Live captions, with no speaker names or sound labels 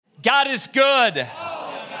God is good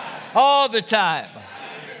all the time.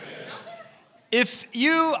 If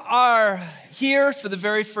you are here for the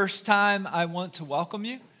very first time, I want to welcome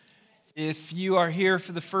you. If you are here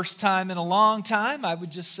for the first time in a long time, I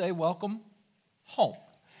would just say welcome home.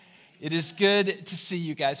 It is good to see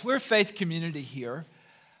you guys. We're a faith community here.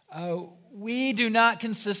 We do not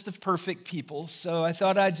consist of perfect people, so I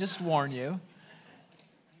thought I'd just warn you.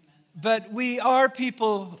 But we are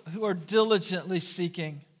people who are diligently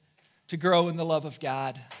seeking to grow in the love of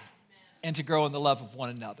God and to grow in the love of one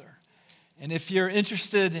another. And if you're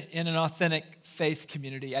interested in an authentic faith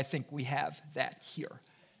community, I think we have that here,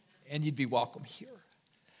 and you'd be welcome here.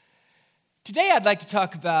 Today, I'd like to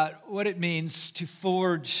talk about what it means to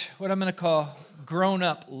forge what I'm going to call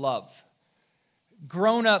grown-up love.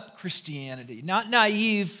 Grown-up Christianity, not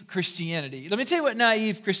naive Christianity. Let me tell you what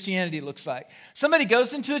naive Christianity looks like. Somebody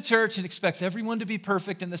goes into a church and expects everyone to be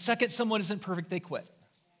perfect, and the second someone isn't perfect, they quit.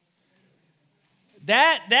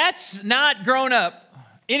 That's not grown-up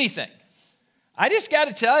anything. I just got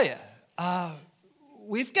to tell you,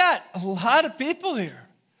 we've got a lot of people here,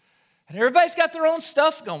 and everybody's got their own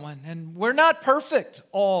stuff going, and we're not perfect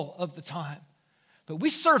all of the time, but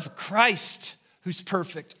we serve a Christ who's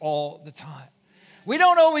perfect all the time. We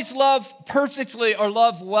don't always love perfectly or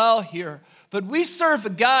love well here, but we serve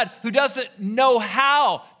a God who doesn't know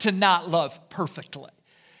how to not love perfectly.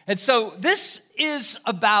 And so this is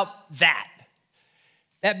about that.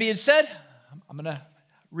 That being said, I'm going to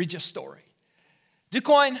read you a story.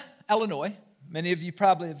 DuQuoin, Illinois. Many of you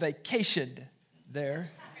probably have vacationed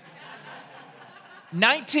there.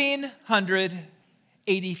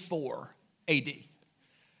 1984 AD.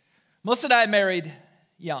 Melissa and I married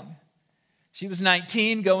young. She was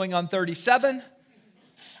 19, going on 37,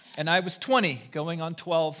 and I was 20, going on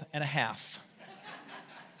 12 and a half.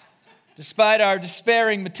 Despite our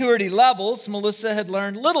despairing maturity levels, Melissa had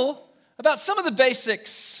learned little about some of the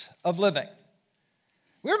basics of living.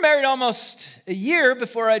 We were married almost a year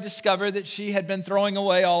before I discovered that she had been throwing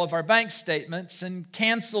away all of our bank statements and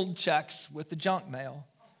canceled checks with the junk mail.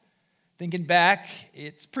 Thinking back,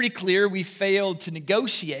 it's pretty clear we failed to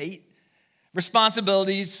negotiate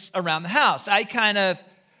responsibilities around the house. I kind of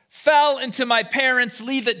fell into my parents'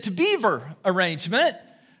 Leave It to Beaver arrangement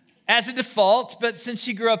as a default, but since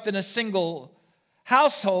she grew up in a single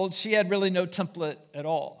household, she had really no template at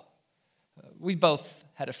all. We both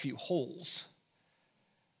had a few holes.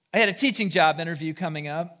 I had a teaching job interview coming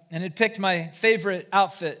up and had picked my favorite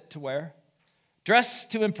outfit to wear. Dress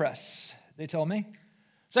to impress, they told me.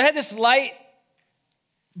 So I had this light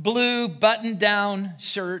blue button-down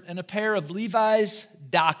shirt and a pair of Levi's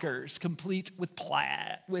Dockers, complete with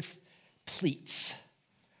pleats.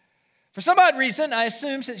 For some odd reason, I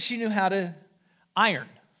assumed that she knew how to iron.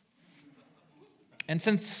 And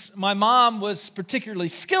since my mom was particularly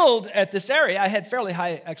skilled at this area, I had fairly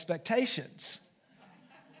high expectations.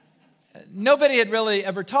 Nobody had really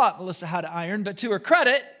ever taught Melissa how to iron, but to her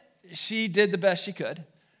credit, she did the best she could.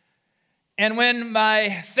 And when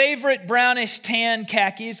my favorite brownish tan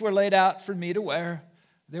khakis were laid out for me to wear,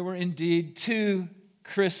 there were indeed 2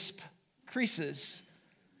 crisp creases,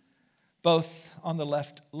 both on the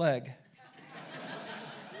left leg.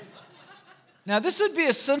 Now, this would be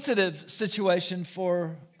a sensitive situation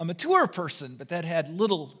for a mature person, but that had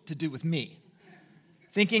little to do with me.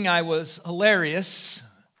 Thinking I was hilarious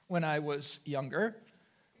when I was younger,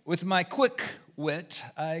 with my quick wit,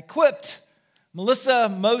 I quipped, Melissa,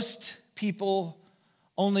 most people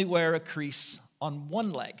only wear a crease on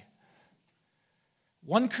one leg.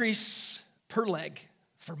 1 crease per leg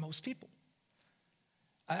for most people.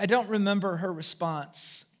 I don't remember her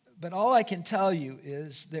response, but all I can tell you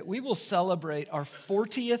is that we will celebrate our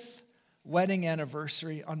 40th wedding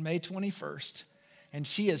anniversary on May 21st, and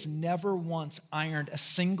she has never once ironed a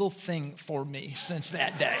single thing for me since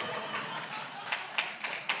that day.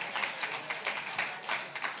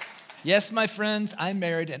 Yes, my friends, I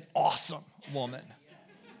married an awesome woman.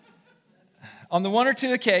 On the 1 or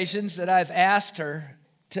 2 occasions that I've asked her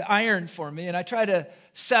to iron for me, and I try to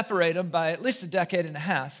separate them by at least a decade and a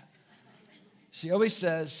half, she always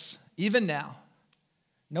says, even now,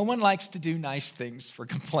 no one likes to do nice things for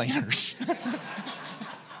complainers.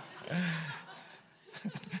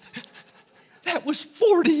 That was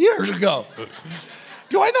 40 years ago.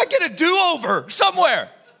 Do I not get a do-over somewhere?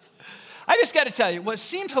 I just got to tell you, what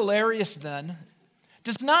seemed hilarious then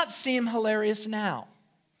does not seem hilarious now.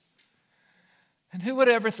 And who would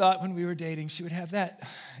have ever thought when we were dating she would have that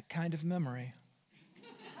kind of memory?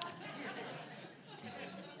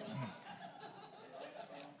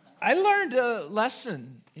 I learned a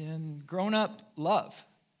lesson in grown-up love.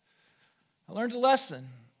 I learned a lesson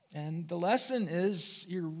And the lesson is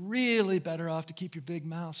you're really better off to keep your big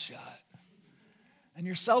mouth shut. And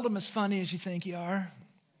you're seldom as funny as you think you are,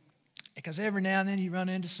 because every now and then you run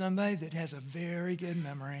into somebody that has a very good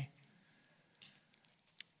memory.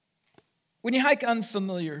 When you hike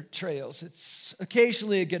unfamiliar trails, it's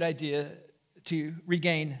occasionally a good idea to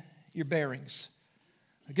regain your bearings.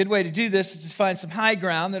 A good way to do this is to find some high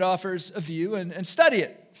ground that offers a view and study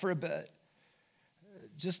it for a bit.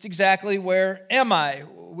 Just exactly where am I?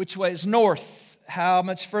 Which way is north? How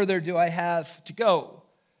much further do I have to go?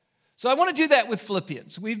 So I want to do that with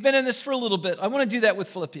Philippians. We've been in this for a little bit. I want to do that with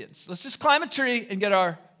Philippians. Let's just climb a tree and get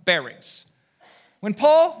our bearings. When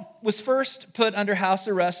Paul was first put under house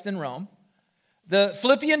arrest in Rome, the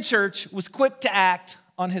Philippian church was quick to act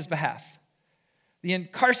on his behalf. The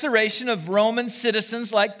incarceration of Roman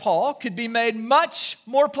citizens like Paul could be made much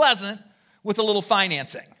more pleasant with a little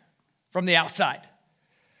financing from the outside.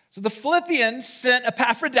 So the Philippians sent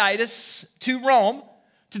Epaphroditus to Rome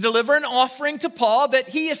to deliver an offering to Paul that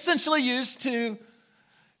he essentially used to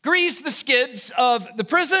grease the skids of the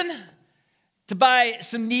prison, to buy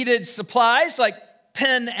some needed supplies like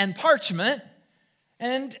pen and parchment,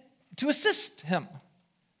 and to assist him.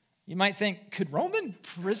 You might think, could Roman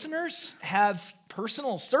prisoners have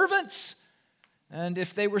personal servants? And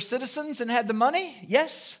if they were citizens and had the money,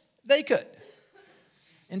 yes, they could.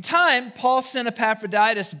 In time, Paul sent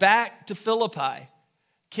Epaphroditus back to Philippi,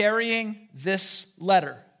 carrying this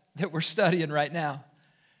letter that we're studying right now.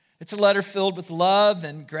 It's a letter filled with love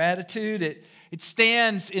and gratitude. It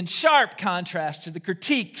stands in sharp contrast to the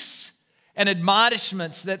critiques and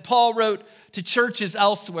admonishments that Paul wrote to churches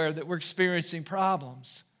elsewhere that were experiencing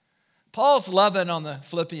problems. Paul's loving on the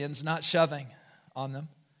Philippians, not shoving on them.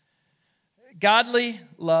 Godly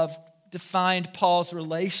love defined Paul's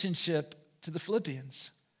relationship to the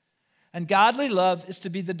Philippians. And godly love is to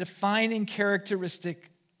be the defining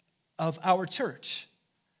characteristic of our church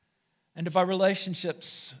and of our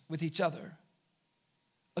relationships with each other.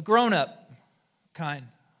 A grown-up kind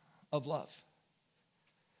of love.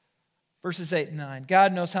 Verses 8 and 9.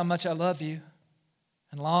 God knows how much I love you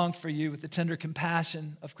and long for you with the tender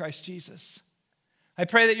compassion of Christ Jesus. I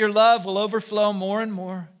pray that your love will overflow more and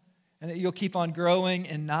more and that you'll keep on growing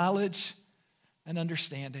in knowledge and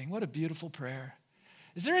understanding. What a beautiful prayer.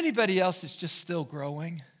 Is there anybody else that's just still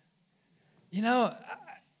growing? You know,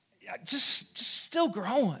 just still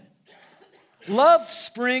growing. Love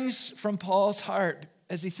springs from Paul's heart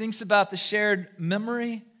as he thinks about the shared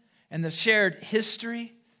memory and the shared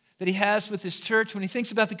history that he has with his church. When he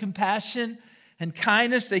thinks about the compassion and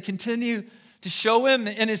kindness they continue to show him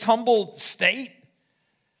in his humble state.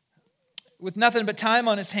 With nothing but time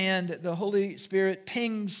on his hand, the Holy Spirit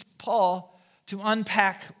pings Paul to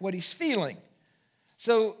unpack what he's feeling.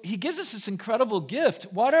 So he gives us this incredible gift.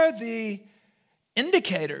 What are the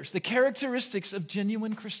indicators, the characteristics of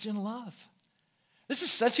genuine Christian love? This is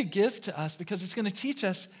such a gift to us because it's going to teach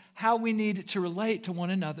us how we need to relate to one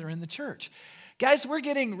another in the church. Guys, we're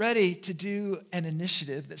getting ready to do an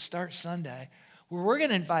initiative that starts Sunday where we're going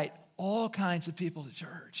to invite all kinds of people to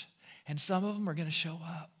church. And some of them are going to show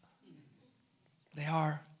up. They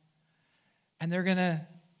are. And they're going to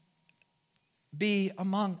be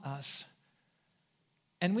among us.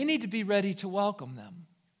 And we need to be ready to welcome them.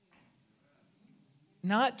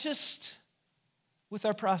 Not just with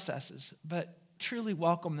our processes, but truly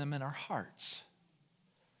welcome them in our hearts.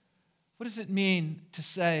 What does it mean to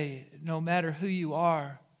say, no matter who you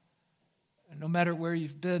are, no matter where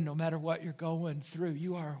you've been, no matter what you're going through,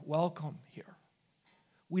 you are welcome here.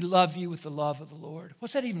 We love you with the love of the Lord.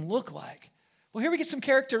 What's that even look like? Well, here we get some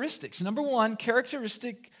characteristics. Number one,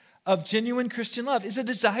 characteristic of genuine Christian love is a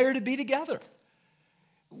desire to be together.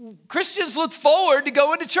 Christians look forward to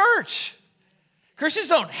going to church. Christians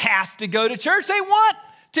don't have to go to church. They want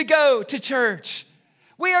to go to church.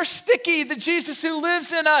 We are sticky. The Jesus who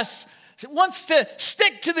lives in us wants to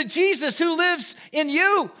stick to the Jesus who lives in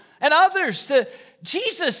you and others. The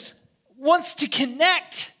Jesus wants to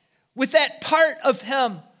connect with that part of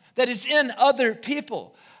him that is in other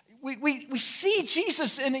people. We see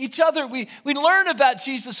Jesus in each other. We learn about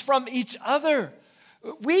Jesus from each other.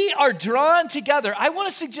 We are drawn together. I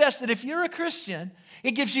want to suggest that if you're a Christian,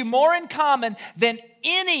 it gives you more in common than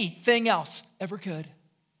anything else ever could.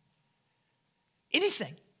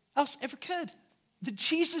 Anything else ever could. The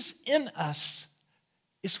Jesus in us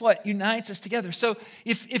is what unites us together. So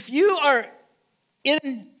if you are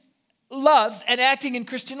in love and acting in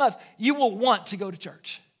Christian love, you will want to go to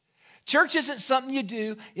church. Church isn't something you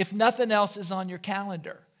do if nothing else is on your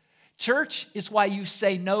calendar. Church is why you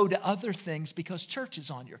say no to other things, because church is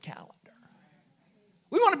on your calendar.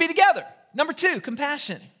 We want to be together. Number two,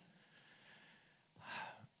 compassion.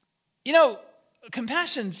 You know,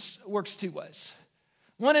 compassion works two ways.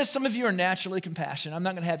 One is some of you are naturally compassionate. I'm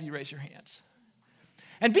not going to have you raise your hands.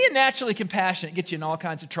 And being naturally compassionate gets you in all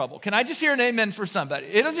kinds of trouble. Can I just hear an amen for somebody?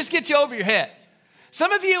 It'll just get you over your head.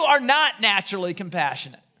 Some of you are not naturally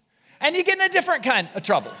compassionate, and you get in a different kind of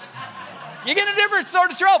trouble. You get in a different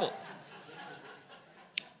sort of trouble.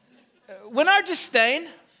 When our disdain,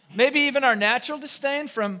 maybe even our natural disdain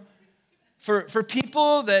for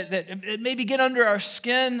people that maybe get under our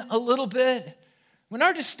skin a little bit, when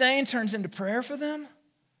our disdain turns into prayer for them,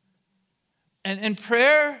 and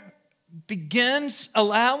prayer begins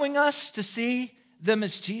allowing us to see them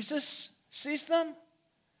as Jesus sees them,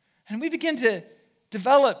 and we begin to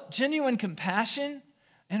develop genuine compassion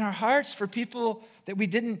in our hearts for people that we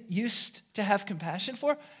didn't used to have compassion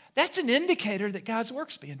for, that's an indicator that God's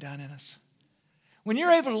work's being done in us. When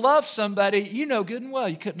you're able to love somebody you know good and well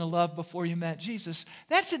you couldn't have loved before you met Jesus,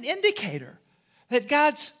 that's an indicator that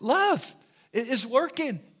God's love is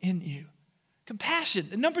working in you. Compassion.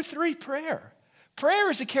 And number 3, prayer. Prayer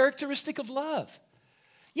is a characteristic of love.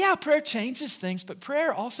 Yeah, prayer changes things, but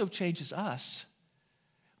prayer also changes us.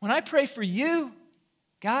 When I pray for you,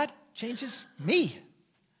 God changes me.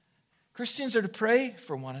 Christians are to pray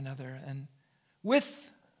for one another and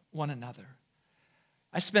with one another.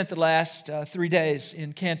 I spent the last 3 days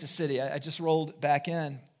in Kansas City. I just rolled back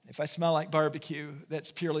in. If I smell like barbecue,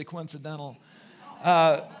 that's purely coincidental.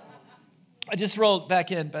 I just rolled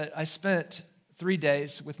back in, but I spent 3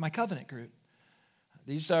 days with my covenant group.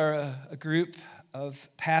 These are a group of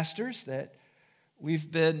pastors that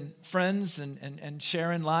we've been friends and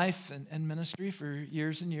sharing life and ministry for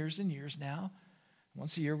years and years and years now.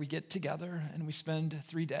 Once a year we get together and we spend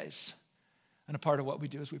 3 days. And a part of what we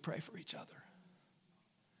do is we pray for each other.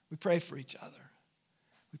 We pray for each other.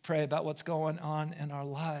 We pray about what's going on in our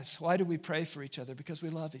lives. Why do we pray for each other? Because we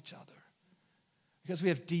love each other. Because we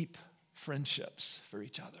have deep friendships for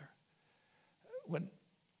each other. When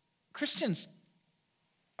Christians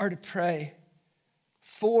are to pray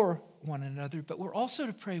for one another, but we're also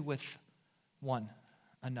to pray with one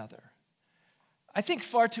another. I think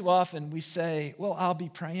far too often we say, well, I'll be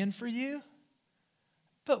praying for you,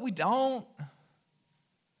 but we don't.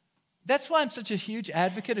 That's why I'm such a huge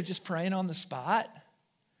advocate of just praying on the spot.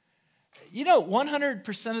 You know,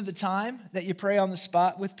 100% of the time that you pray on the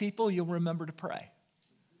spot with people, you'll remember to pray.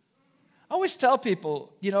 I always tell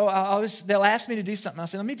people, you know, they'll ask me to do something. I'll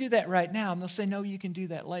say, let me do that right now. And they'll say, no, you can do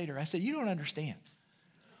that later. I say, you don't understand.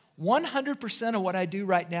 100% of what I do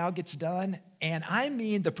right now gets done, and I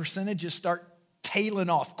mean the percentages start tailing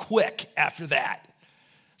off quick after that.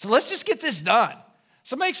 So let's just get this done.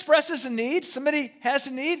 Somebody expresses a need, somebody has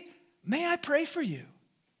a need, may I pray for you?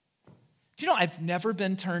 Do you know I've never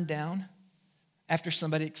been turned down after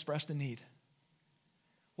somebody expressed a need?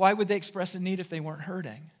 Why would they express a need if they weren't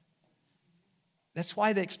hurting? That's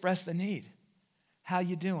why they express the need. How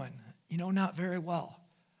you doing? You know, not very well.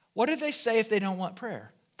 What do they say if they don't want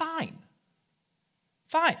prayer? Fine.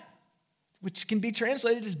 Fine. Which can be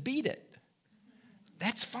translated as beat it.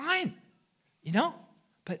 That's fine. You know?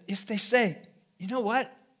 But if they say, you know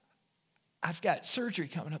what? I've got surgery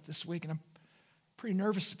coming up this week and I'm pretty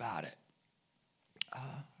nervous about it.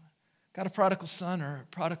 Got a prodigal son or a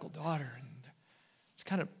prodigal daughter and it's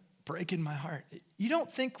kind of breaking my heart. You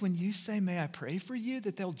don't think when you say, may I pray for you,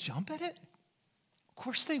 that they'll jump at it? Of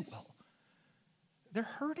course they will. They're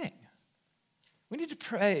hurting. We need to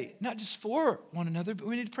pray not just for one another, but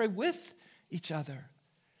we need to pray with each other.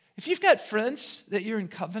 If you've got friends that you're in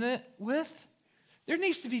covenant with, there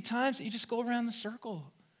needs to be times that you just go around the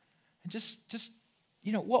circle and just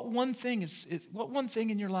you know, what one thing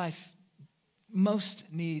in your life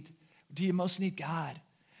do you most need God?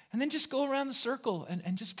 And then just go around the circle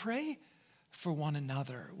and just pray for one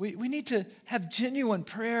another. We need to have genuine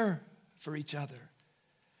prayer for each other.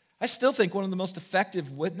 I still think one of the most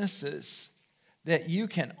effective witnesses that you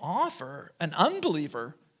can offer an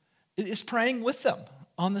unbeliever is praying with them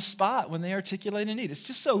on the spot when they articulate a need. It's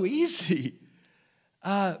just so easy.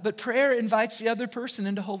 But prayer invites the other person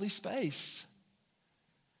into holy space.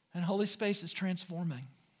 And holy space is transforming.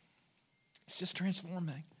 It's just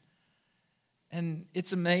transforming. And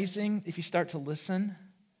it's amazing if you start to listen.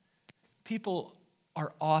 People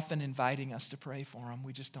are often inviting us to pray for them.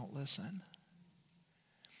 We just don't listen.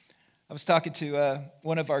 I was talking to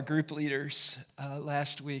one of our group leaders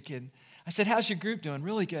last week, and I said, how's your group doing?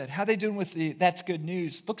 Really good. How are they doing with the That's Good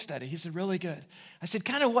News book study? He said, really good. I said,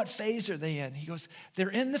 kind of what phase are they in? He goes, they're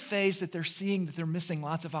in the phase that they're seeing that they're missing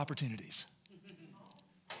lots of opportunities.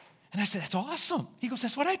 And I said, that's awesome. He goes,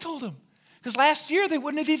 that's what I told him. Because last year, they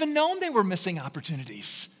wouldn't have even known they were missing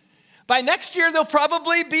opportunities. By next year, they'll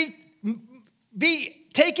probably be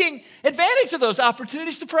taking advantage of those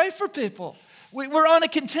opportunities to pray for people. We're on a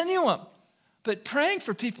continuum. But praying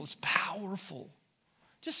for people is powerful.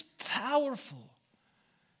 Just powerful.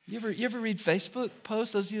 You ever read Facebook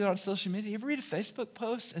posts, those of you that are on social media, you ever read a Facebook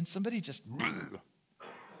post and somebody just...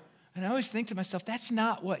 And I always think to myself, that's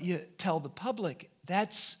not what you tell the public.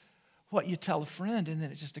 That's what you tell a friend. And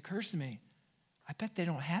then it just occurs to me, I bet they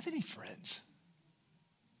don't have any friends.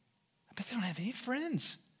 I bet they don't have any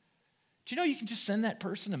friends. Do you know you can just send that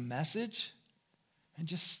person a message and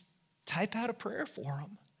just type out a prayer for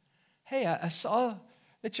them? Hey, I saw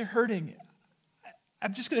that you're hurting.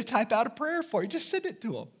 I'm just going to type out a prayer for you. Just send it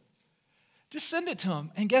to them. Just send it to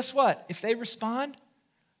them. And guess what? If they respond,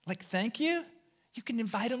 like, thank you, you can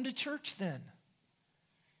invite them to church then.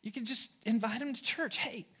 You can just invite them to church.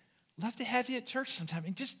 Hey, love to have you at church sometime.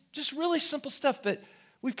 And just really simple stuff, but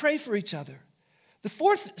we pray for each other. The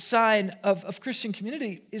fourth sign of Christian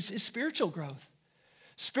community is spiritual growth.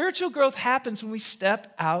 Spiritual growth happens when we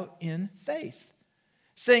step out in faith.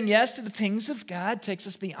 Saying yes to the things of God takes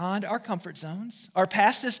us beyond our comfort zones, our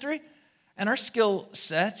past history, and our skill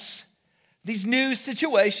sets. These new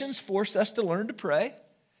situations force us to learn to pray.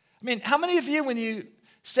 I mean, how many of you, when you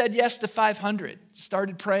said yes to 500,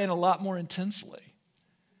 started praying a lot more intensely?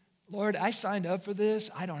 Lord, I signed up for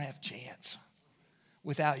this. I don't have a chance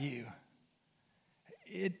without you.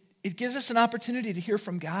 It gives us an opportunity to hear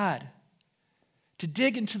from God, to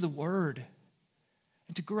dig into the Word,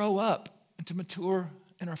 and to grow up and to mature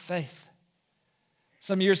in our faith.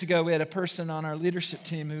 Some years ago, we had a person on our leadership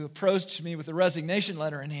team who approached me with a resignation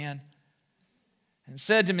letter in hand and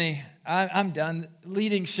said to me, I'm done.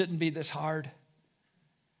 Leading shouldn't be this hard.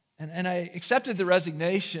 And I accepted the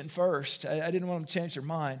resignation first. I didn't want them to change their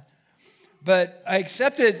mind. But I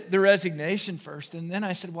accepted the resignation first. And then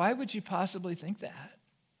I said, why would you possibly think that?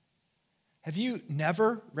 Have you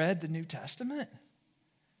never read the New Testament?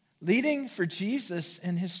 Leading for Jesus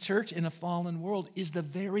and his church in a fallen world is the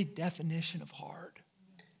very definition of hard.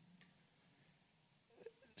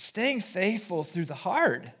 Staying faithful through the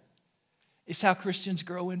hard is how Christians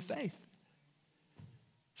grow in faith.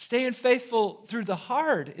 Staying faithful through the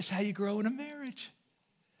hard is how you grow in a marriage.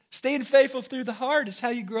 Staying faithful through the hard is how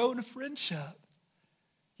you grow in a friendship.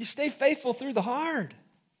 You stay faithful through the hard,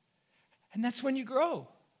 and that's when you grow.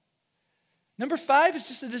 Number 5 is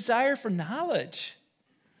just a desire for knowledge.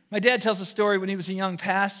 My dad tells a story when he was a young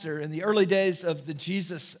pastor in the early days of the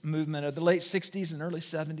Jesus movement of the late 60s and early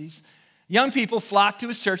 70s. Young people flocked to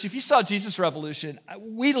his church. If you saw Jesus Revolution,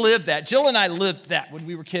 we lived that. Jill and I lived that when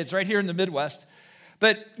we were kids right here in the Midwest.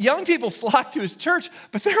 But young people flocked to his church,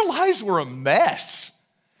 but their lives were a mess.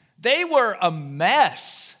 They were a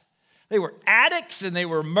mess. They were addicts and they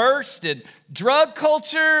were immersed in drug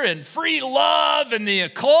culture and free love and the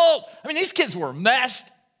occult. I mean, these kids were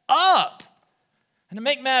messed up. And to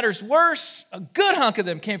make matters worse, a good hunk of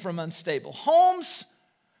them came from unstable homes,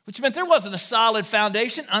 which meant there wasn't a solid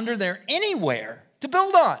foundation under there anywhere to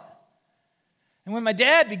build on. And when my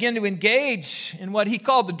dad began to engage in what he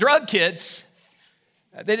called the drug kids,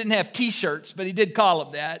 they didn't have T-shirts, but he did call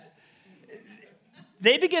them that.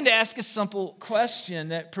 They began to ask a simple question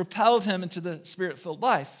that propelled him into the Spirit-filled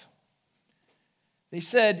life. They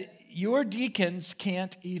said, your deacons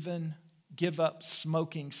can't even give up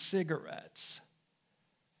smoking cigarettes.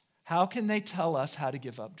 How can they tell us how to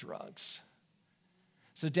give up drugs?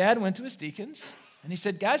 So Dad went to his deacons, and he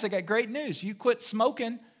said, guys, I got great news. You quit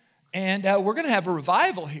smoking, and we're going to have a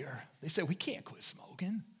revival here. They said, we can't quit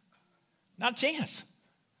smoking. Not a chance.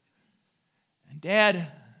 And Dad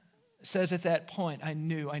says at that point, I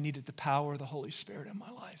knew I needed the power of the Holy Spirit in my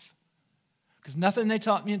life. Because nothing they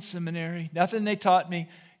taught me in seminary, nothing they taught me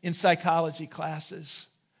in psychology classes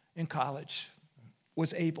in college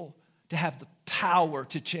was able to have the power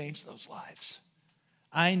to change those lives.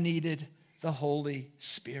 I needed the Holy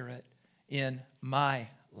Spirit in my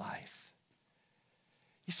life.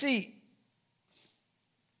 You see,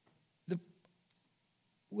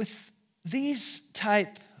 with these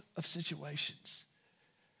type of situations,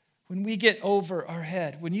 when we get over our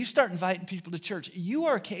head, when you start inviting people to church, you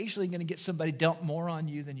are occasionally going to get somebody dump more on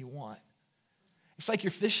you than you want. It's like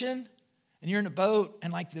you're fishing and you're in a boat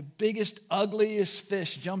and like the biggest, ugliest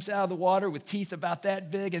fish jumps out of the water with teeth about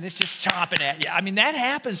that big and it's just chomping at you. I mean, that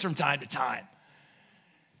happens from time to time.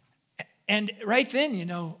 And right then,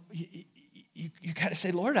 you got to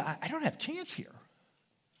say, Lord, I don't have a chance here.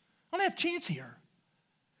 I don't have a chance here.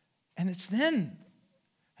 And it's then,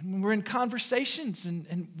 and when we're in conversations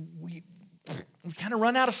and we kind of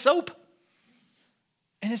run out of soap.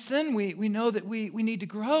 And it's then we know that we need to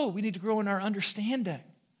grow. We need to grow in our understanding.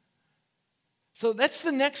 So that's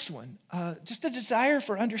the next one, just a desire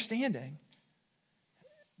for understanding.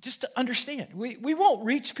 just to understand. We won't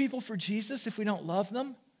reach people for Jesus if we don't love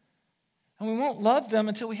them. And we won't love them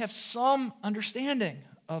until we have some understanding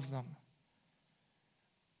of them.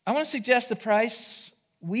 I want to suggest the price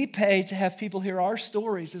we pay to have people hear our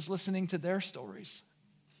stories is listening to their stories.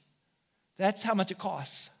 That's how much it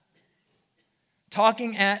costs.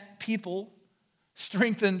 Talking at people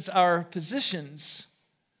strengthens our positions.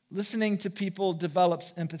 Listening to people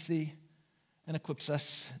develops empathy and equips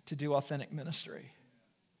us to do authentic ministry.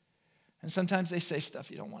 And sometimes they say stuff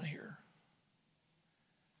you don't want to hear.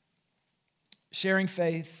 Sharing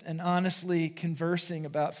faith and honestly conversing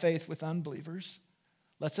about faith with unbelievers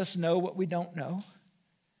lets us know what we don't know.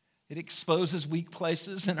 It exposes weak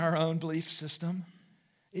places in our own belief system.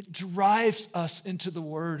 It drives us into the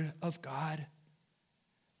Word of God.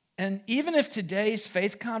 And even if today's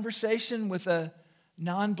faith conversation with a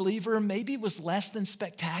non-believer maybe was less than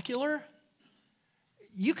spectacular,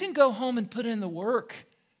 you can go home and put in the work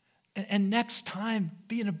and next time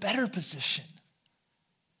be in a better position.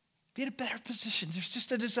 Be in a better position. There's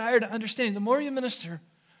just a desire to understand. The more you minister,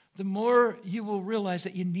 the more you will realize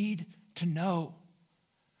that you need to know.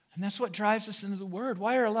 And that's what drives us into the Word.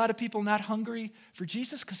 Why are a lot of people not hungry for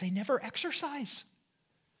Jesus? Because they never exercise.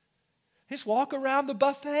 They just walk around the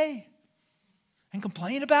buffet and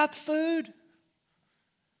complain about the food.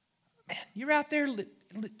 Man, you're out there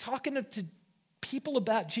talking to people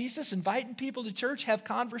about Jesus, inviting people to church, have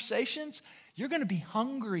conversations. You're going to be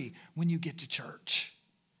hungry when you get to church.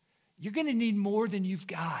 You're going to need more than you've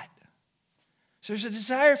got. So there's a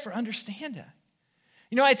desire for understanding.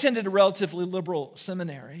 You know, I attended a relatively liberal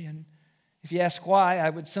seminary, and if you ask why, I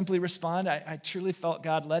would simply respond, I truly felt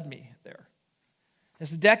God led me there. As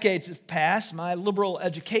the decades have passed, my liberal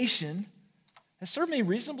education has served me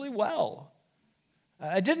reasonably well.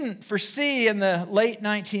 I didn't foresee in the late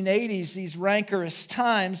 1980s these rancorous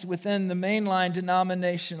times within the mainline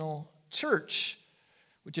denominational church,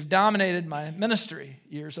 which have dominated my ministry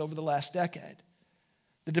years over the last decade.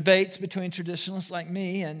 The debates between traditionalists like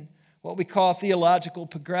me and what we call theological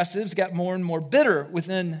progressives got more and more bitter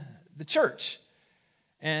within the church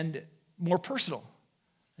and more personal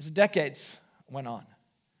as the decades went on.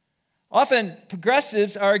 Often,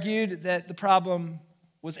 progressives argued that the problem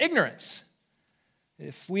was ignorance.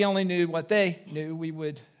 If we only knew what they knew, we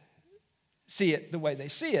would see it the way they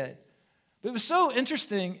see it. But it was so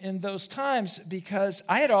interesting in those times because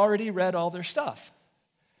I had already read all their stuff.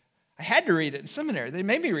 I had to read it in seminary. They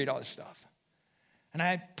made me read all this stuff. And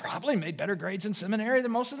I probably made better grades in seminary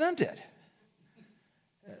than most of them did.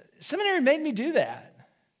 Seminary made me do that.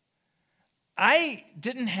 I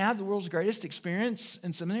didn't have the world's greatest experience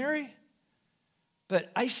in seminary, but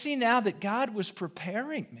I see now that God was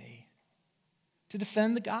preparing me to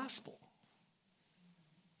defend the gospel.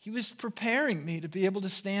 He was preparing me to be able to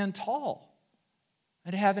stand tall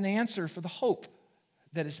and to have an answer for the hope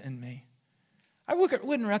that is in me. I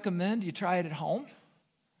wouldn't recommend you try it at home.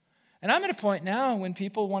 And I'm at a point now when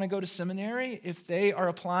people want to go to seminary, if they are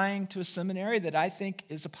applying to a seminary that I think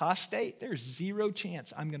is apostate, there's zero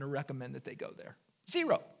chance I'm going to recommend that they go there.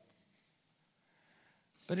 Zero.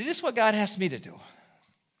 But it is what God asked me to do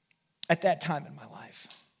at that time in my life.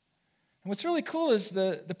 And what's really cool is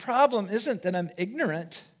the problem isn't that I'm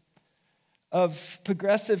ignorant of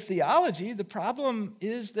progressive theology. The problem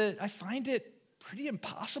is that I find it pretty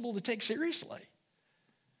impossible to take seriously.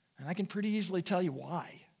 And I can pretty easily tell you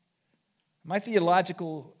why. My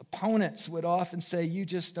theological opponents would often say, you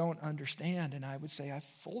just don't understand. And I would say, I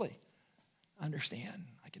fully understand.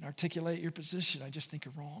 I can articulate your position. I just think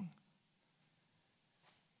you're wrong.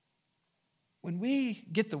 When we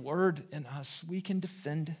get the word in us, we can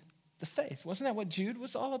defend the faith. Wasn't that what Jude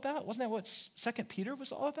was all about? Wasn't that what 2 Peter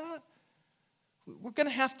was all about? We're going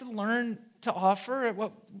to have to learn to offer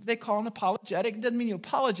what they call an apologetic. It doesn't mean you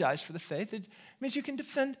apologize for the faith. It means you can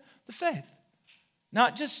defend the faith.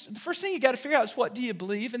 Not just, the first thing you got to figure out is what do you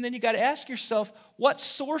believe, and then you got to ask yourself, what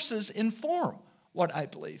sources inform what I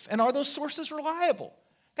believe? And are those sources reliable?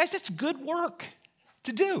 Guys, that's good work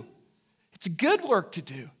to do. It's good work to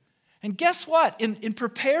do. And guess what? In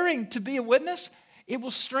preparing to be a witness, it will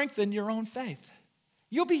strengthen your own faith.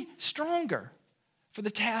 You'll be stronger for the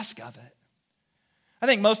task of it. I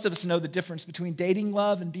think most of us know the difference between dating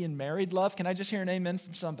love and being married love. Can I just hear an amen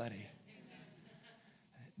from somebody?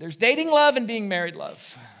 There's dating love and being married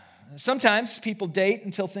love. Sometimes people date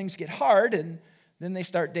until things get hard, and then they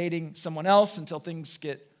start dating someone else until things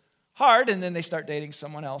get hard, and then they start dating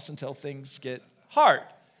someone else until things get hard.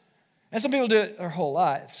 And some people do it their whole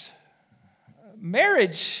lives.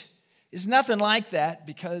 Marriage is nothing like that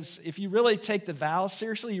because if you really take the vows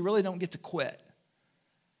seriously, you really don't get to quit.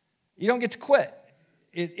 You don't get to quit.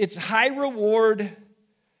 It's high reward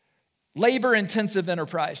labor-intensive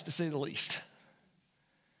enterprise, to say the least.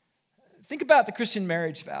 Think about the Christian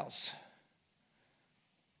marriage vows.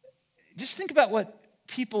 Just think about what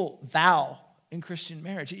people vow in Christian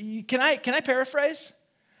marriage. Can I paraphrase?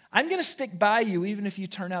 I'm going to stick by you even if you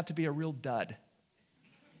turn out to be a real dud.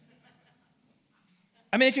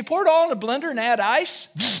 I mean, if you pour it all in a blender and add ice,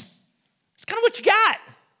 it's kind of what you got.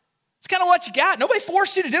 It's kind of what you got. Nobody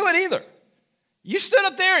forced you to do it either. You stood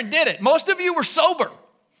up there and did it. Most of you were sober.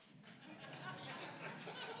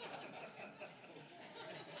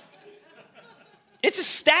 It's a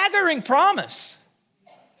staggering promise.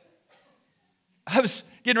 I was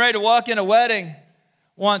getting ready to walk in a wedding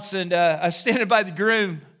once, and I was standing by the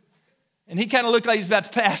groom, and he kind of looked like he was about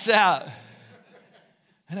to pass out.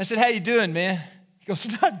 And I said, "How you doing, man?" He goes,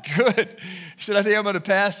 "Not good." He said, "I think I'm going to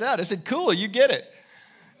pass out." I said, "Cool, you get it.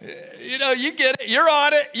 You get it. You're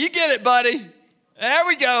on it. You get it, buddy. There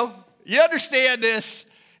we go. You understand this.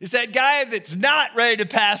 It's that guy that's not ready to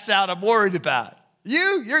pass out I'm worried about.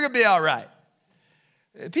 You're going to be all right."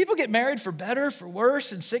 People get married for better, for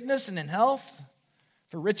worse, in sickness and in health,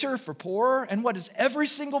 for richer, for poorer. And what does every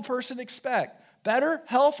single person expect? Better,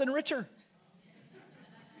 health, and richer.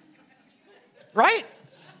 Right?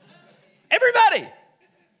 Everybody.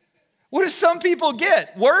 What do some people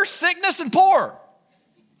get? Worse, sickness, and poor.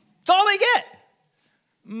 That's all they get.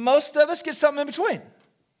 Most of us get something in between.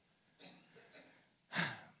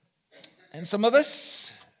 And some of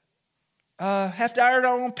us have to iron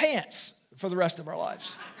our own pants for the rest of our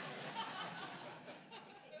lives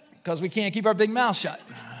because we can't keep our big mouth shut.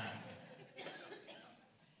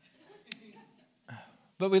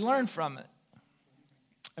 But we learn from it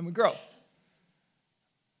and we grow.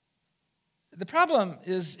 The problem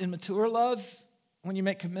is in mature love, when you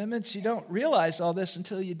make commitments, you don't realize all this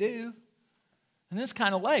until you do. And it's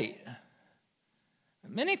kind of late.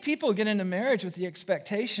 Many people get into marriage with the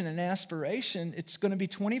expectation and aspiration it's going to be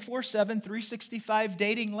 24/7, 365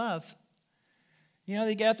 dating love.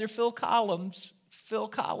 They get out their Phil Collins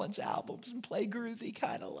albums and play groovy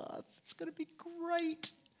kind of love. It's going to be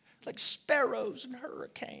great. Like sparrows and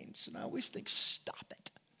hurricanes. And I always think, stop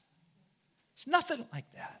it. It's nothing like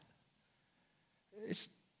that.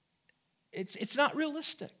 It's not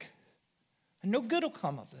realistic. And no good will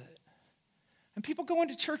come of it. And people go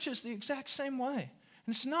into churches the exact same way.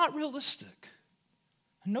 And it's not realistic.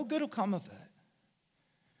 And no good will come of it.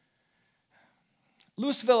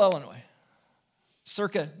 Louisville, Illinois,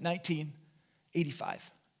 circa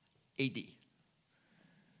 1985 AD.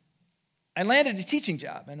 I landed a teaching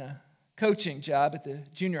job and a coaching job at the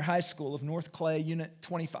junior high school of North Clay, Unit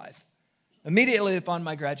 25, immediately upon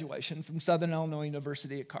my graduation from Southern Illinois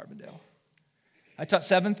University at Carbondale. I taught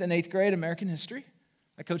 7th and 8th grade American history.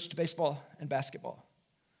 I coached baseball and basketball.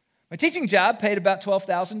 My teaching job paid about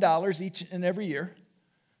 $12,000 each and every year.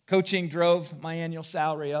 Coaching drove my annual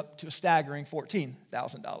salary up to a staggering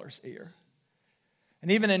 $14,000 a year. And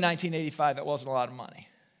even in 1985, it wasn't a lot of money.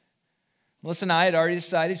 Melissa and I had already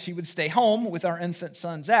decided she would stay home with our infant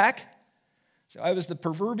son, Zach. So I was the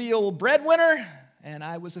proverbial breadwinner, and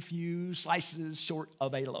I was a few slices short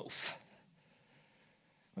of a loaf.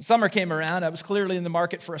 When summer came around, I was clearly in the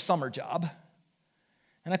market for a summer job.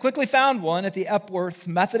 And I quickly found one at the Epworth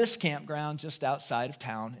Methodist Campground just outside of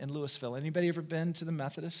town in Louisville. Anybody ever been to the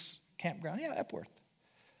Methodist campground? Yeah, Epworth.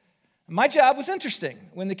 My job was interesting.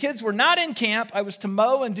 When the kids were not in camp, I was to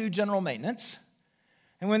mow and do general maintenance.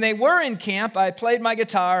 And when they were in camp, I played my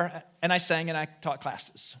guitar and I sang and I taught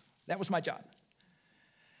classes. That was my job.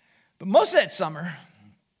 But most of that summer,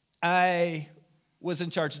 I was in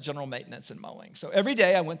charge of general maintenance and mowing. So every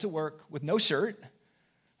day I went to work with no shirt,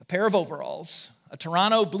 a pair of overalls, a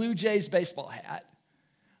Toronto Blue Jays baseball hat,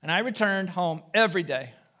 and I returned home every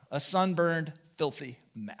day a sunburned, filthy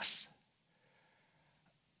mess.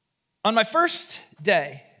 On my first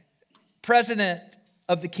day, president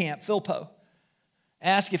of the camp, Phil Poe,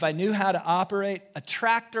 asked if I knew how to operate a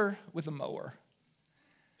tractor with a mower.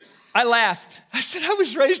 I laughed. I said I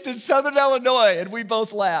was raised in Southern Illinois, and we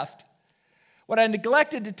both laughed. What I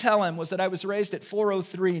neglected to tell him was that I was raised at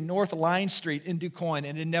 403 North Line Street in DuQuoin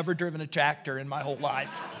and had never driven a tractor in my whole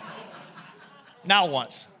life. Not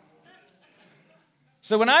once.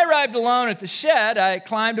 So when I arrived alone at the shed, I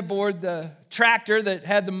climbed aboard the tractor that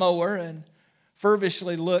had the mower and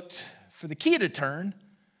feverishly looked for the key to turn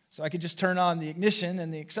so I could just turn on the ignition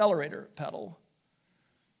and the accelerator pedal.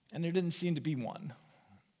 And there didn't seem to be one.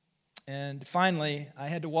 And finally, I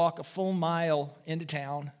had to walk a full mile into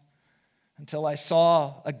town until I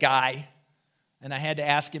saw a guy, and I had to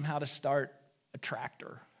ask him how to start a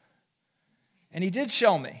tractor. And he did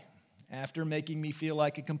show me. after making me feel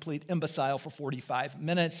like a complete imbecile for 45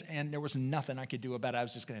 minutes, and there was nothing I could do about it. I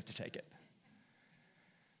was just going to have to take it.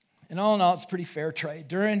 And all in all, it's a pretty fair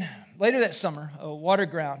trade. Later that summer, a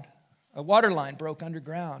water line broke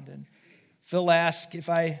underground, and Phil asked if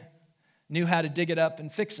I knew how to dig it up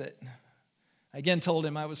and fix it. I again told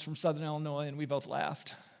him I was from Southern Illinois, and we both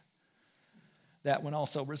laughed. That one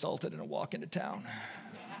also resulted in a walk into town.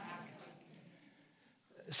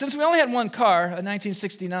 Since we only had one car, a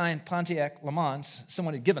 1969 Pontiac Le Mans,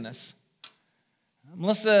 someone had given us,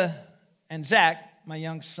 Melissa and Zach, my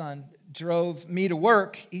young son, drove me to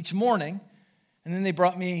work each morning, and then they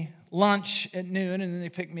brought me lunch at noon, and then they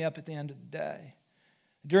picked me up at the end of the day.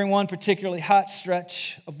 During one particularly hot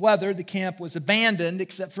stretch of weather, the camp was abandoned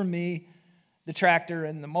except for me, the tractor,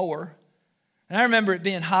 and the mower. And I remember it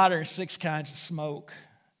being hotter than 6 kinds of smoke.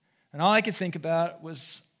 And all I could think about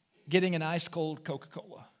was getting an ice-cold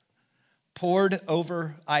Coca-Cola poured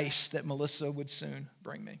over ice that Melissa would soon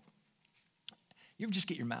bring me. You ever just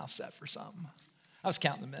get your mouth set for something? I was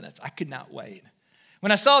counting the minutes. I could not wait.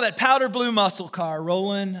 When I saw that powder blue muscle car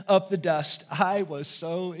rolling up the dust, I was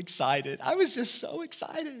so excited. I was just so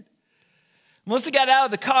excited. Melissa got out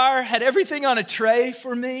of the car, had everything on a tray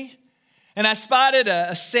for me, and I spotted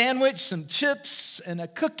a sandwich, some chips, and a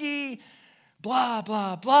cookie, blah,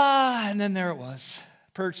 blah, blah, and then there it was.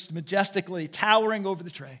 Perched majestically, towering over the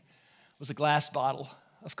tray, was a glass bottle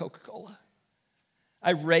of Coca-Cola.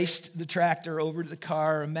 I raced the tractor over to the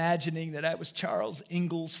car, imagining that I was Charles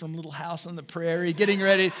Ingalls from Little House on the Prairie, getting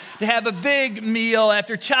ready to have a big meal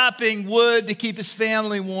after chopping wood to keep his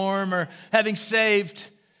family warm or having saved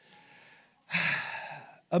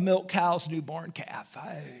a milk cow's newborn calf.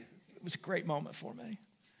 It was a great moment for me.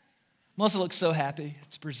 Melissa looked so happy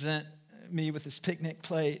to present me with this picnic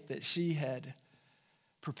plate that she had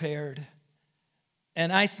prepared.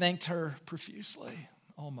 And I thanked her profusely,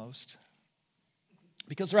 almost.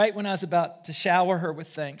 Because right when I was about to shower her with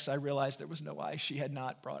thanks, I realized there was no ice. She had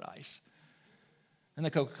not brought ice. And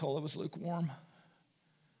the Coca-Cola was lukewarm.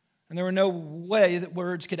 And there were no way that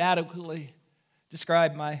words could adequately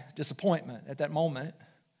describe my disappointment at that moment.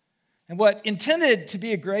 And what intended to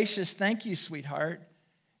be a gracious thank you, sweetheart,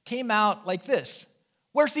 came out like this.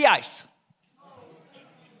 Where's the ice?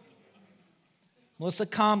 Melissa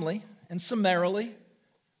calmly and summarily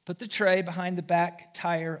put the tray behind the back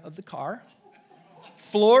tire of the car,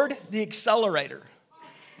 floored the accelerator,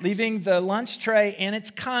 leaving the lunch tray and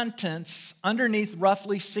its contents underneath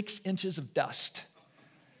roughly 6 inches of dust.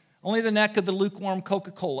 Only the neck of the lukewarm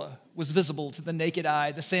Coca-Cola was visible to the naked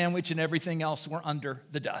eye. The sandwich and everything else were under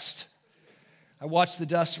the dust. I watched the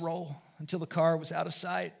dust roll until the car was out of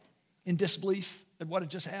sight, in disbelief at what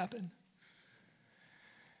had just happened.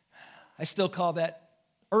 I still call that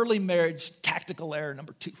early marriage tactical error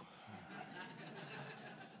number 2.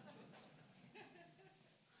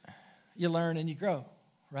 You learn and you grow,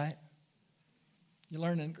 right? You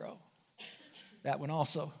learn and grow. That one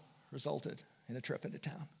also resulted in a trip into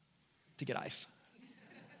town to get ice.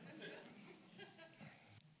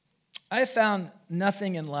 I have found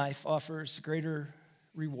nothing in life offers greater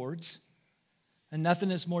rewards, and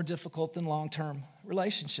nothing is more difficult than long-term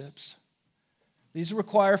relationships. These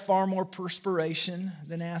require far more perspiration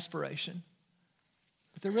than aspiration,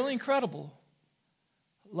 but they're really incredible.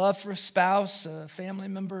 Love for a spouse, a family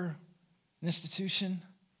member, an institution,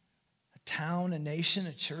 a town, a nation,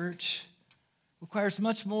 a church requires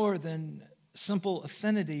much more than simple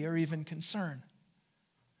affinity or even concern.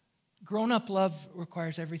 Grown-up love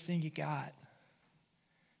requires everything you got.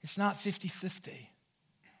 It's not 50-50.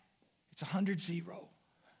 It's 100-0.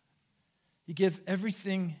 You give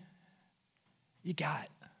everything you got.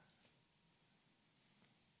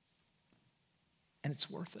 And it's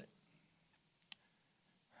worth it.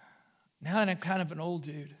 Now that I'm kind of an old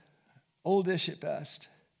dude, oldish at best,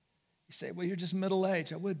 you say, well, you're just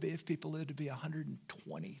middle-aged. I would be if people lived to be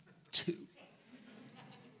 122.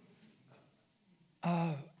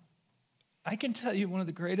 I can tell you one of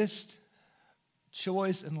the greatest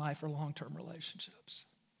joys in life are long-term relationships.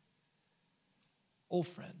 Old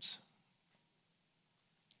friends.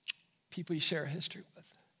 People you share a history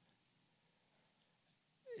with.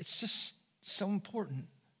 It's just so important.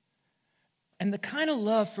 And the kind of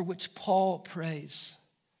love for which Paul prays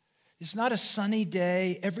is not a sunny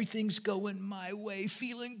day, everything's going my way,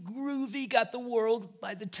 feeling groovy, got the world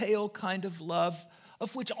by the tail kind of love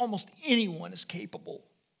of which almost anyone is capable.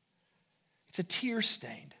 It's a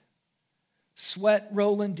tear-stained, sweat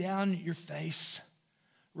rolling down your face.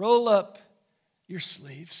 Roll up your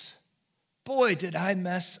sleeves. Boy, did I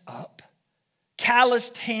mess up.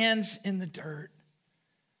 Calloused hands in the dirt,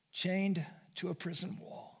 chained to a prison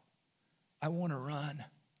wall. I want to run.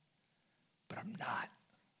 but I'm not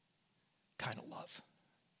kind of love.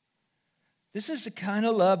 This is the kind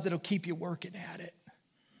of love that'll keep you working at it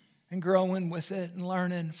and growing with it and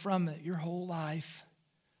learning from it your whole life.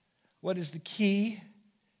 What is the key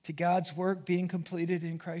to God's work being completed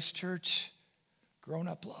in Christ Church?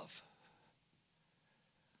 Grown-up love.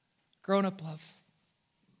 Grown-up love.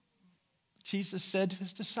 Jesus said to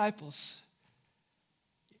his disciples,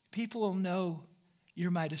 people will know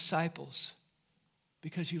you're my disciples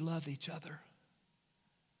because you love each other.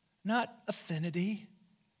 Not affinity,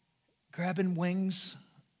 grabbing wings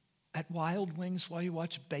at Wild Wings while you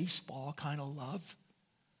watch baseball kind of love.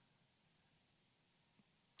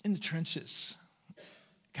 In the trenches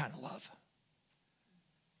kind of love.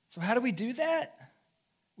 So how do we do that?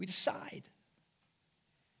 We decide.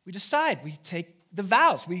 We decide. We take the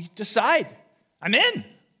vows. We decide, I'm in.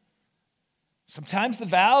 Sometimes the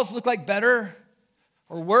vows look like better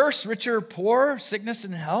or worse, richer or poor, sickness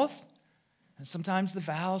and health. And sometimes the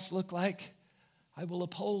vows look like I will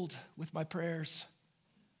uphold with my prayers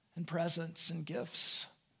and presence and gifts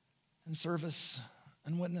and service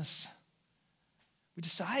and witness. We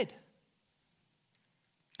decide.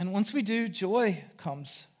 And once we do, joy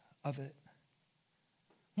comes of it.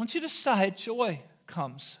 Once you decide, joy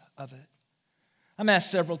comes of it. I'm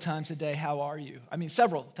asked several times a day, how are you?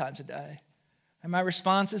 Several times a day. And my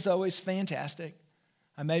response is always fantastic.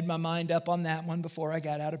 I made my mind up on that one before I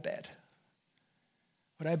got out of bed.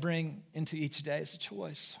 What I bring into each day is a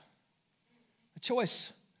choice. A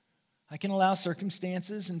choice. I can allow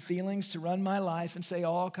circumstances and feelings to run my life and say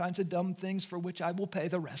all kinds of dumb things for which I will pay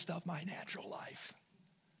the rest of my natural life.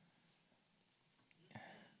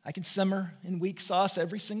 I can simmer in weak sauce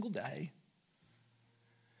every single day.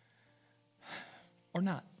 Or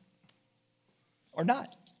not. Or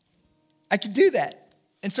not. I can do that.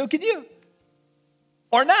 And so can you.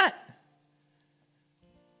 Or not.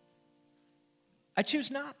 I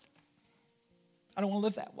choose not. I don't want to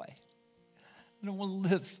live that way. I don't want to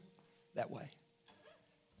live that way.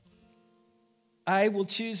 I will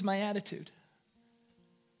choose my attitude.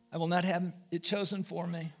 I will not have it chosen for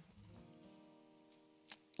me.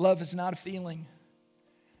 Love is not a feeling.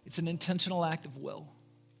 It's an intentional act of will.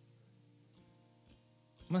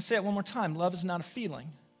 I'm going to say it one more time. Love is not a feeling.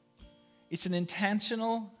 It's an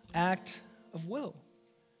intentional act of will.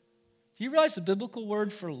 Do you realize the biblical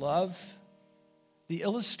word for love, the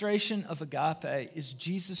illustration of agape, is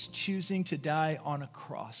Jesus choosing to die on a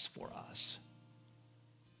cross for us?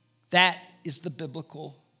 That is the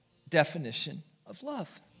biblical definition of love.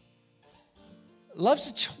 Love's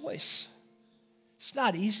a choice. It's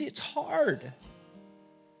not easy, it's hard.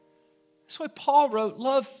 That's why Paul wrote,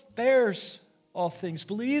 love bears all things,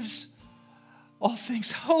 believes all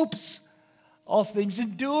things, hopes all things,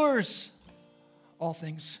 endures all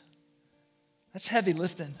things. That's heavy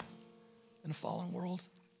lifting in a fallen world.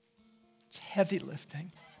 It's heavy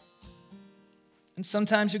lifting. And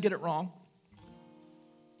sometimes you get it wrong.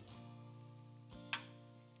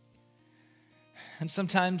 And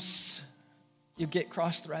sometimes you get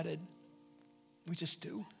cross-threaded. We just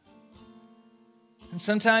do. And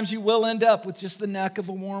sometimes you will end up with just the neck of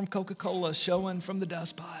a warm Coca-Cola showing from the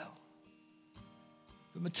dust pile.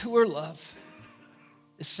 But mature love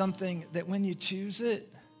is something that when you choose it,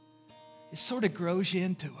 it sort of grows you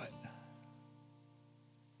into it.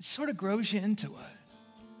 It sort of grows you into it.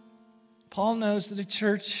 Paul knows that a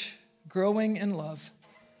church growing in love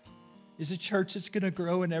is a church that's going to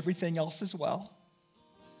grow in everything else as well.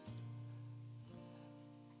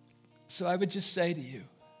 So I would just say to you,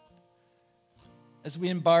 as we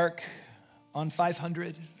embark on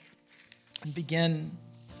 500 and begin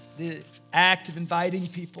the act of inviting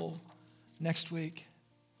people next week,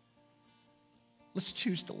 let's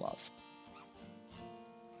choose to love.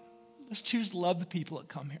 Let's choose to love the people that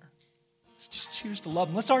come here. Let's just choose to love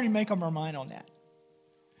them. Let's already make up our mind on that.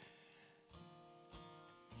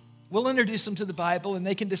 We'll introduce them to the Bible and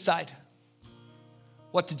they can decide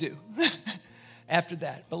what to do after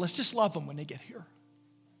that. But let's just love them when they get here.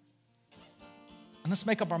 And let's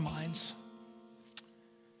make up our minds.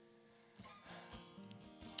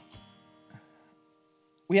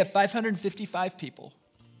 We have 555 people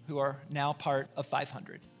who are now part of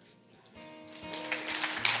 500.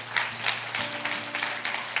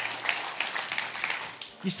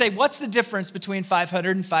 You say, what's the difference between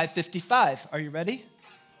 500 and 555? Are you ready?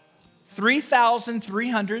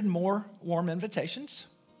 3,300 more warm invitations,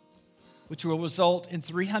 which will result in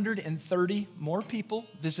 330 more people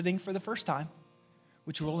visiting for the first time,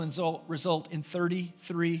 which will result in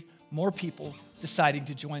 33 more people deciding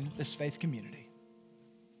to join this faith community.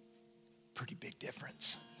 Pretty big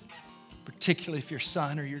difference, particularly if your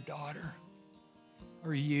son or your daughter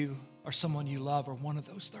or you or someone you love are one of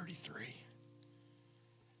those 33.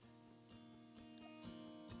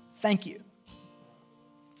 Thank you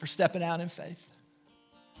for stepping out in faith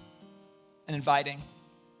and inviting.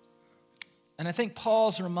 And I think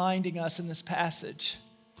Paul's reminding us in this passage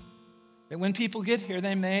that when people get here,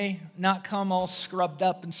 they may not come all scrubbed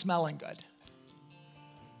up and smelling good.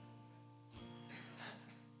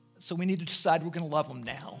 So we need to decide we're going to love them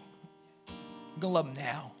now. We're going to love them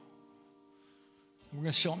now. We're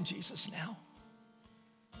going to show them Jesus now.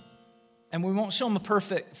 And we won't show them a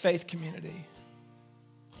perfect faith community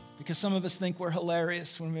because some of us think we're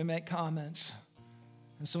hilarious when we make comments,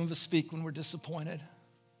 and some of us speak when we're disappointed.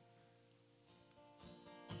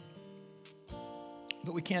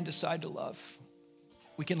 But we can decide to love.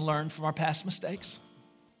 We can learn from our past mistakes,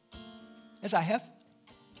 as I have.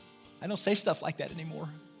 I don't say stuff like that anymore.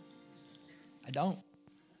 I don't.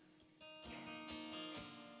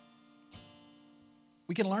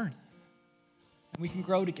 We can learn, and we can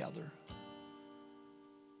grow together.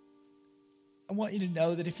 I want you to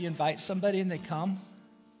know that if you invite somebody and they come,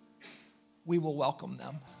 we will welcome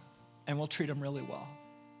them, and we'll treat them really well.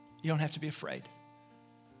 You don't have to be afraid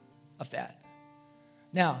of that.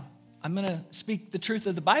 Now, I'm going to speak the truth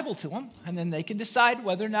of the Bible to them, and then they can decide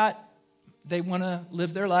whether or not they want to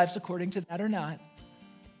live their lives according to that or not.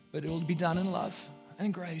 But it will be done in love and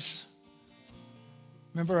in grace.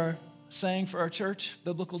 Remember our saying for our church,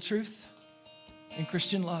 biblical truth and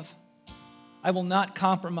Christian love. I will not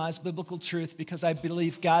compromise biblical truth because I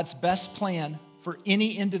believe God's best plan for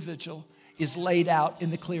any individual is laid out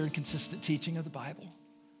in the clear and consistent teaching of the Bible.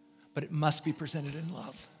 But it must be presented in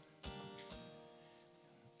love.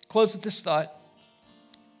 Close with this thought.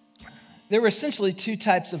 There were essentially two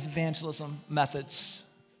types of evangelism methods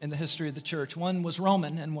in the history of the church. One was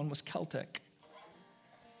Roman and one was Celtic.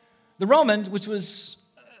 The Roman, which was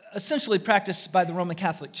essentially practiced by the Roman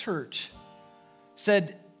Catholic Church,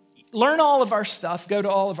 said, learn all of our stuff, go to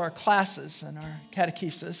all of our classes and our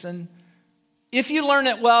catechesis, and if you learn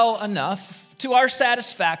it well enough, to our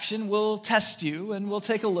satisfaction, we'll test you and we'll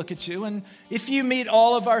take a look at you, and if you meet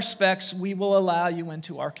all of our specs, we will allow you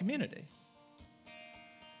into our community.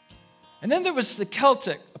 And then there was the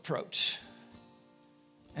Celtic approach,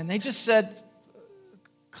 and they just said,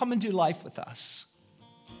 come and do life with us.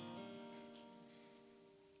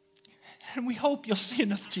 And we hope you'll see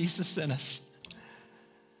enough Jesus in us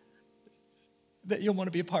that you'll want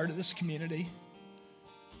to be a part of this community.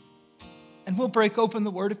 And we'll break open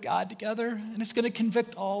the Word of God together, and it's going to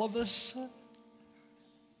convict all of us.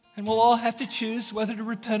 And we'll all have to choose whether to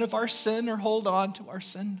repent of our sin or hold on to our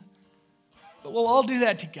sin. But we'll all do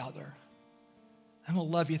that together, and we'll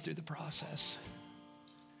love you through the process.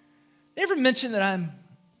 They ever mention that I'm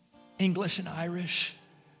English and Irish?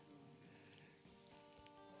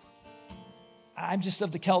 I'm just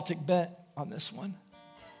of the Celtic bent on this one.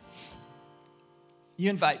 You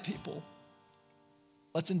invite people.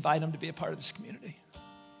 Let's invite them to be a part of this community.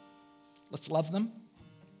 Let's love them.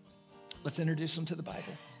 Let's introduce them to the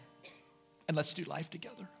Bible. And let's do life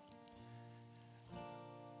together.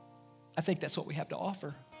 I think that's what we have to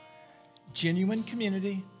offer. Genuine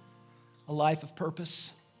community, a life of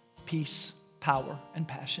purpose, peace, power, and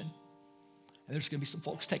passion. And there's going to be some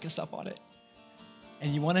folks take us up on it.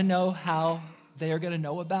 And you want to know how they are going to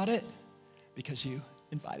know about it? Because you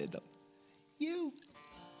invited them.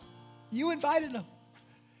 You invited them.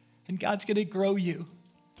 And God's going to grow you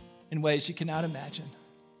in ways you cannot imagine.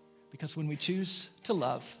 Because when we choose to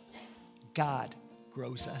love, God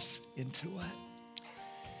grows us into it.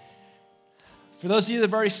 For those of you that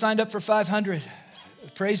have already signed up for 500,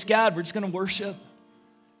 praise God, we're just going to worship.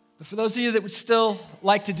 But for those of you that would still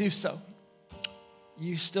like to do so,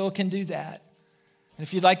 you still can do that. And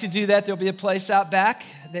if you'd like to do that, there'll be a place out back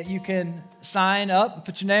that you can sign up and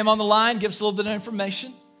put your name on the line, give us a little bit of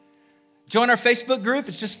information. Join our Facebook group.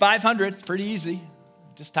 It's just 500. Pretty easy.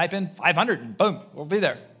 Just type in 500 and boom, we'll be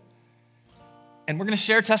there. And we're going to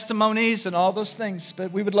share testimonies and all those things,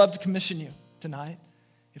 but we would love to commission you tonight.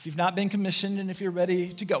 If you've not been commissioned and if you're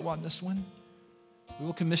ready to go on this one, we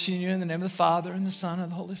will commission you in the name of the Father and the Son and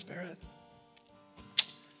the Holy Spirit.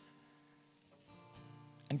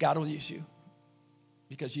 And God will use you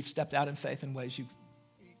because you've stepped out in faith in ways you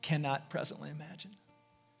cannot presently imagine.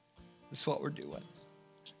 That's what we're doing.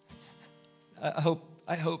 I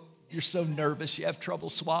hope you're so nervous you have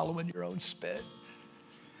trouble swallowing your own spit,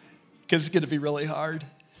 because it's going to be really hard.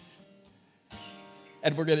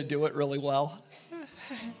 And we're going to do it really well.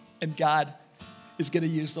 And God is going to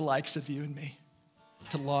use the likes of you and me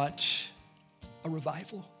to launch a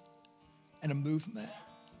revival and a movement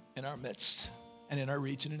in our midst and in our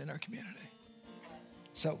region and in our community.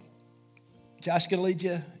 So Josh going to lead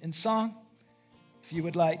you in song. If you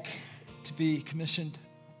would like to be commissioned,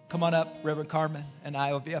 come on up. Reverend Carmen and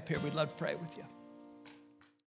I will be up here. We'd love to pray with you.